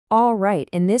All right,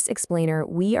 in this explainer,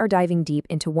 we are diving deep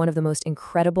into one of the most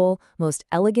incredible, most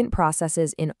elegant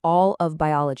processes in all of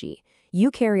biology,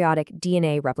 eukaryotic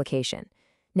DNA replication.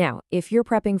 Now, if you're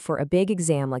prepping for a big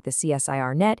exam like the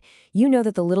CSIR net, you know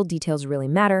that the little details really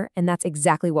matter, and that's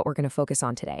exactly what we're going to focus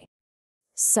on today.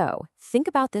 So, think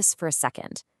about this for a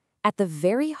second. At the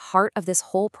very heart of this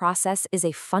whole process is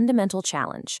a fundamental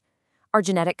challenge: our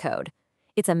genetic code.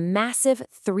 It's a massive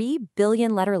 3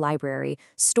 billion letter library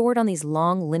stored on these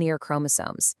long linear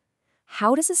chromosomes.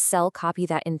 How does a cell copy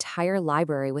that entire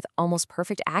library with almost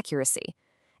perfect accuracy?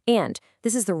 And,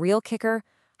 this is the real kicker,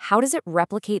 how does it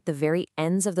replicate the very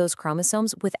ends of those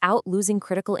chromosomes without losing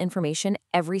critical information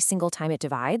every single time it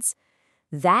divides?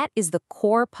 That is the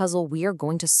core puzzle we are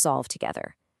going to solve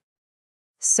together.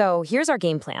 So here's our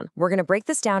game plan. We're going to break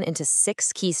this down into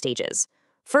 6 key stages.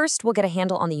 First, we'll get a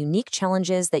handle on the unique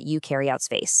challenges that eukaryotes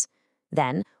face.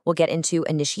 Then, we'll get into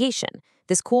initiation,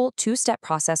 this cool 2-step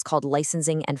process called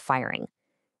licensing and firing.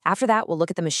 After that, we'll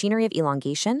look at the machinery of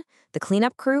elongation, the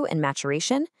cleanup crew and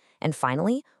maturation, and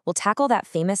finally, we'll tackle that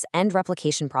famous end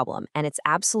replication problem and its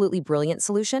absolutely brilliant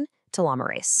solution,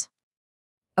 telomerase.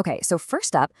 Okay, so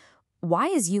first up, why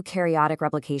is eukaryotic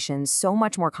replication so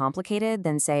much more complicated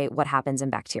than, say, what happens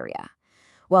in bacteria?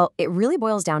 Well, it really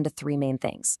boils down to 3 main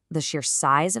things: the sheer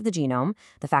size of the genome,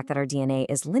 the fact that our DNA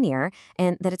is linear,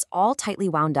 and that it's all tightly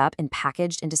wound up and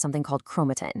packaged into something called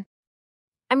chromatin.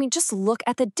 I mean, just look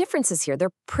at the differences here.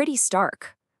 They're pretty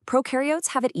stark.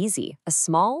 Prokaryotes have it easy: a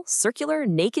small, circular,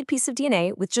 naked piece of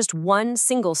DNA with just one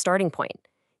single starting point.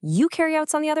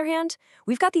 Eukaryotes, on the other hand,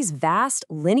 we've got these vast,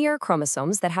 linear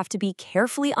chromosomes that have to be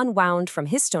carefully unwound from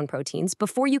histone proteins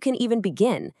before you can even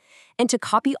begin. And to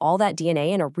copy all that DNA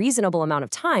in a reasonable amount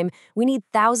of time, we need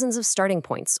thousands of starting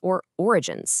points, or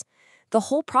origins. The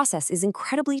whole process is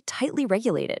incredibly tightly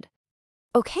regulated.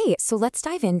 Okay, so let's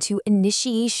dive into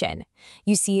initiation.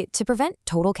 You see, to prevent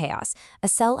total chaos, a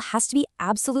cell has to be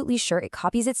absolutely sure it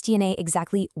copies its DNA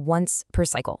exactly once per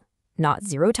cycle. Not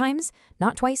 0 times,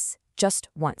 not twice, just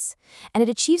once. And it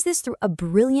achieves this through a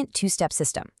brilliant 2-step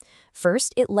system.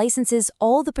 First, it licenses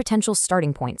all the potential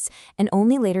starting points, and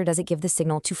only later does it give the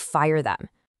signal to fire them.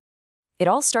 It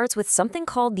all starts with something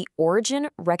called the origin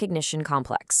recognition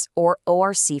complex, or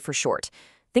ORC for short.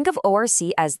 Think of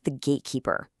ORC as the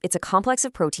gatekeeper. It's a complex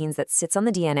of proteins that sits on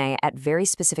the DNA at very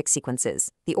specific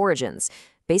sequences, the origins,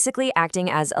 basically acting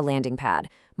as a landing pad,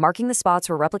 marking the spots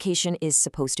where replication is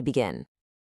supposed to begin.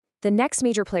 The next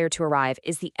major player to arrive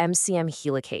is the MCM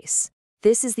helicase.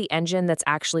 This is the engine that's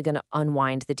actually going to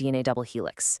unwind the DNA double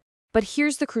helix. But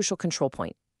here's the crucial control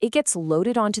point. It gets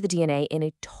loaded onto the DNA in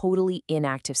a totally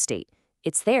inactive state.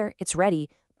 It's there, it's ready,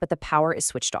 but the power is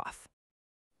switched off.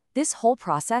 This whole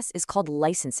process is called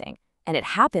licensing, and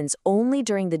it happens only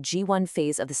during the G1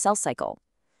 phase of the cell cycle.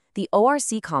 The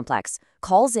ORC complex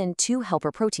calls in 2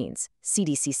 helper proteins,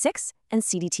 CDC6 and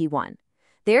CDT1.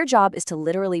 Their job is to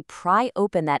literally pry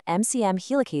open that MCM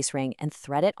helicase ring and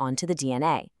thread it onto the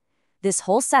DNA. This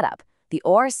whole setup, the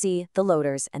ORC, the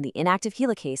loaders, and the inactive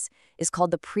helicase, is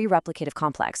called the pre-replicative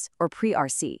complex, or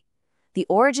pre-RC. The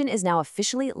origin is now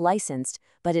officially licensed,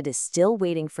 but it is still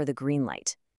waiting for the green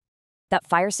light. That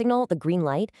fire signal, the green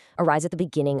light, arrives at the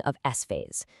beginning of S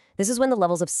phase. This is when the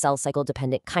levels of cell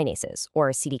cycle-dependent kinases,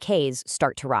 or CDKs,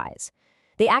 start to rise.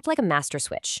 They act like a master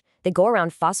switch. They go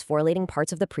around phosphorylating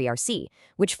parts of the pre-RC,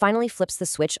 which finally flips the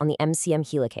switch on the MCM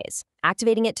helicase,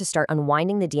 activating it to start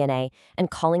unwinding the DNA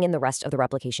and calling in the rest of the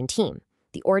replication team.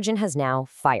 The origin has now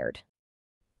fired.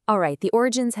 All right, the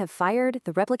origins have fired,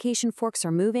 the replication forks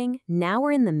are moving. Now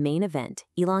we're in the main event,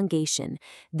 elongation.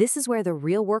 This is where the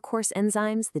real workhorse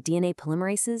enzymes, the DNA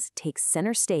polymerases, take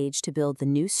center stage to build the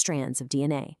new strands of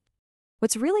DNA.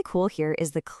 What's really cool here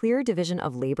is the clear division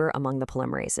of labor among the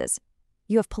polymerases.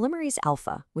 You have polymerase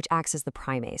alpha, which acts as the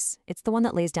primase. It's the one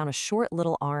that lays down a short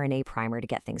little RNA primer to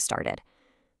get things started.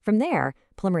 From there,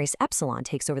 polymerase epsilon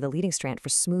takes over the leading strand for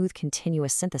smooth,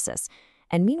 continuous synthesis.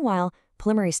 And meanwhile,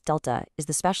 polymerase delta is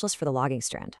the specialist for the logging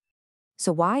strand.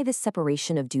 So why this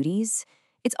separation of duties?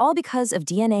 It's all because of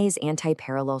DNA's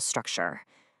anti-parallel structure.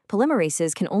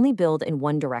 Polymerases can only build in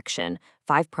one direction,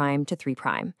 5' to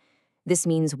 3'. This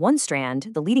means one strand,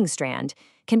 the leading strand,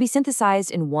 can be synthesized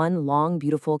in one long,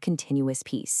 beautiful, continuous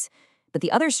piece. But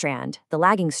the other strand, the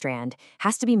lagging strand,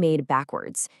 has to be made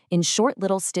backwards, in short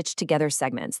little stitched-together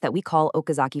segments that we call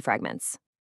Okazaki fragments.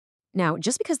 Now,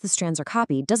 just because the strands are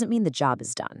copied doesn't mean the job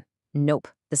is done. Nope,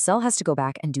 the cell has to go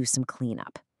back and do some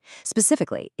cleanup.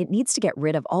 Specifically, it needs to get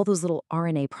rid of all those little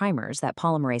RNA primers that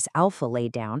polymerase alpha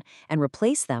laid down and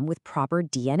replace them with proper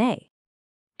DNA.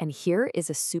 And here is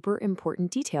a super important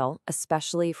detail,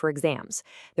 especially for exams.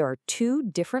 There are 2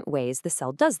 different ways the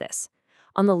cell does this.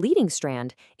 On the leading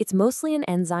strand, it's mostly an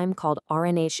enzyme called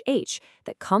RNHH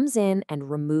that comes in and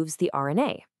removes the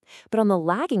RNA. But on the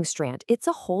lagging strand, it's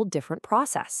a whole different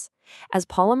process. As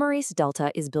polymerase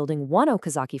delta is building one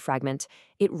Okazaki fragment,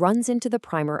 it runs into the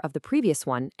primer of the previous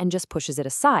one and just pushes it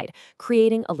aside,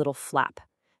 creating a little flap.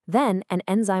 Then an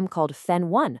enzyme called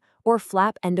FEN1, or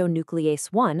flap endonuclease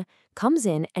 1, comes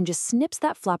in and just snips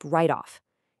that flap right off.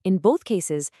 In both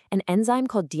cases, an enzyme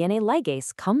called DNA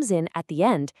ligase comes in at the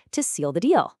end to seal the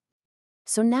deal.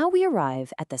 So now we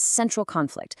arrive at the central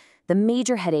conflict, the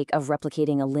major headache of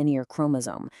replicating a linear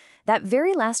chromosome. That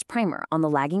very last primer on the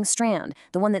lagging strand,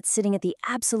 the one that's sitting at the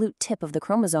absolute tip of the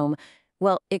chromosome,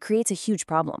 well, it creates a huge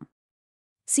problem.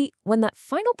 See, when that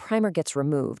final primer gets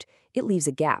removed, it leaves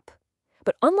a gap.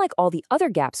 But unlike all the other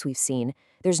gaps we've seen,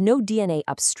 there's no DNA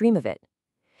upstream of it.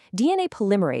 DNA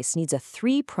polymerase needs a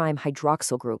 3'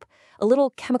 hydroxyl group, a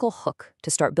little chemical hook to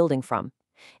start building from.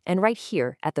 And right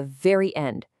here, at the very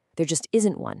end, there just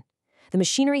isn't one. The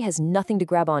machinery has nothing to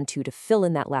grab onto to fill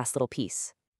in that last little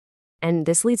piece. And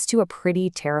this leads to a pretty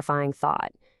terrifying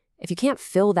thought. If you can't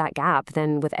fill that gap,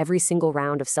 then with every single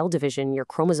round of cell division, your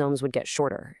chromosomes would get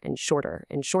shorter and shorter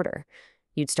and shorter.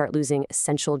 You'd start losing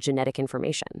essential genetic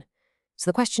information. So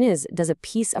the question is, does a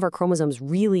piece of our chromosomes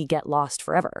really get lost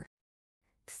forever?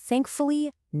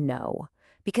 Thankfully, no,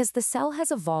 because the cell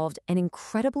has evolved an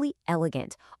incredibly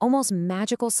elegant, almost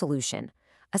magical solution,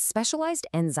 a specialized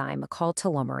enzyme called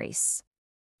telomerase.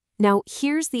 Now,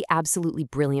 here's the absolutely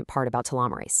brilliant part about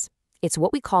telomerase. It's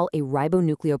what we call a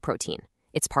ribonucleoprotein.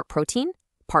 It's part protein,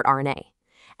 part RNA.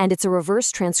 And it's a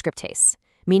reverse transcriptase,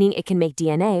 meaning it can make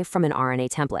DNA from an RNA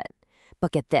template.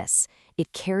 But get this,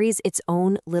 it carries its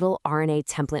own little RNA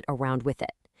template around with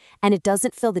it. And it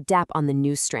doesn't fill the gap on the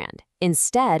new strand.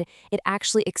 Instead, it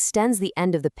actually extends the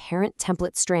end of the parent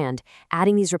template strand,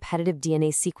 adding these repetitive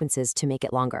DNA sequences to make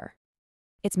it longer.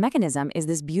 Its mechanism is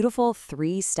this beautiful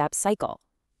 3-step cycle.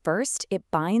 First, it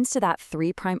binds to that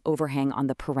 3' overhang on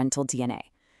the parental DNA.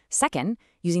 Second,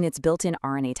 using its built-in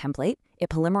RNA template, it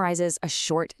polymerizes a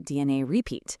short DNA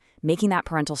repeat, making that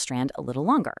parental strand a little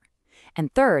longer.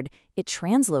 And third, it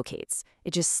translocates.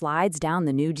 It just slides down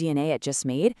the new DNA it just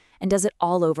made and does it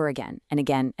all over again and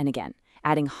again and again,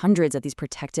 adding hundreds of these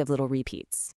protective little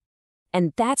repeats.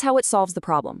 And that's how it solves the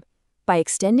problem. By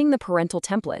extending the parental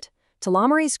template,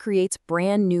 telomerase creates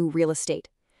brand new real estate.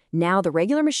 Now the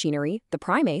regular machinery, the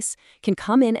primase, can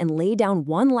come in and lay down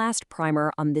one last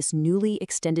primer on this newly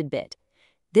extended bit.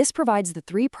 This provides the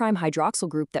 3' hydroxyl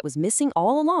group that was missing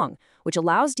all along, which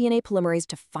allows DNA polymerase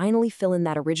to finally fill in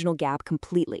that original gap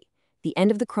completely. The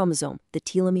end of the chromosome, the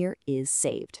telomere, is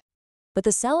saved. But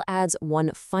the cell adds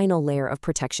one final layer of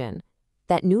protection.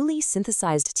 That newly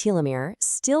synthesized telomere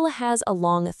still has a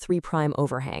long 3'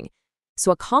 overhang.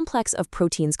 So a complex of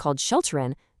proteins called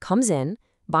shelterin comes in,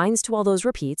 binds to all those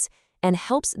repeats, and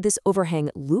helps this overhang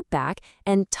loop back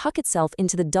and tuck itself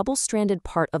into the double-stranded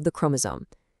part of the chromosome.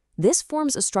 This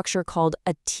forms a structure called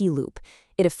a T-loop.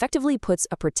 It effectively puts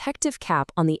a protective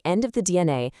cap on the end of the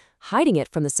DNA, hiding it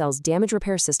from the cell's damage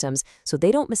repair systems so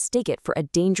they don't mistake it for a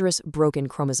dangerous broken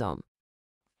chromosome.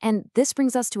 And this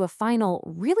brings us to a final,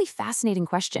 really fascinating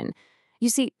question. You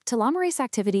see, telomerase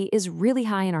activity is really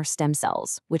high in our stem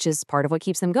cells, which is part of what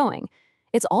keeps them going.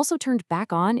 It's also turned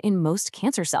back on in most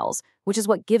cancer cells, which is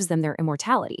what gives them their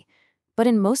immortality. But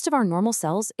in most of our normal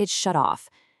cells, it's shut off,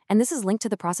 and this is linked to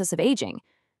the process of aging.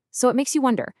 So it makes you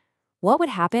wonder, what would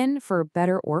happen, for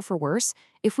better or for worse,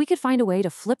 if we could find a way to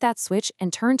flip that switch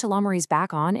and turn telomerase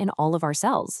back on in all of our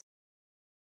cells?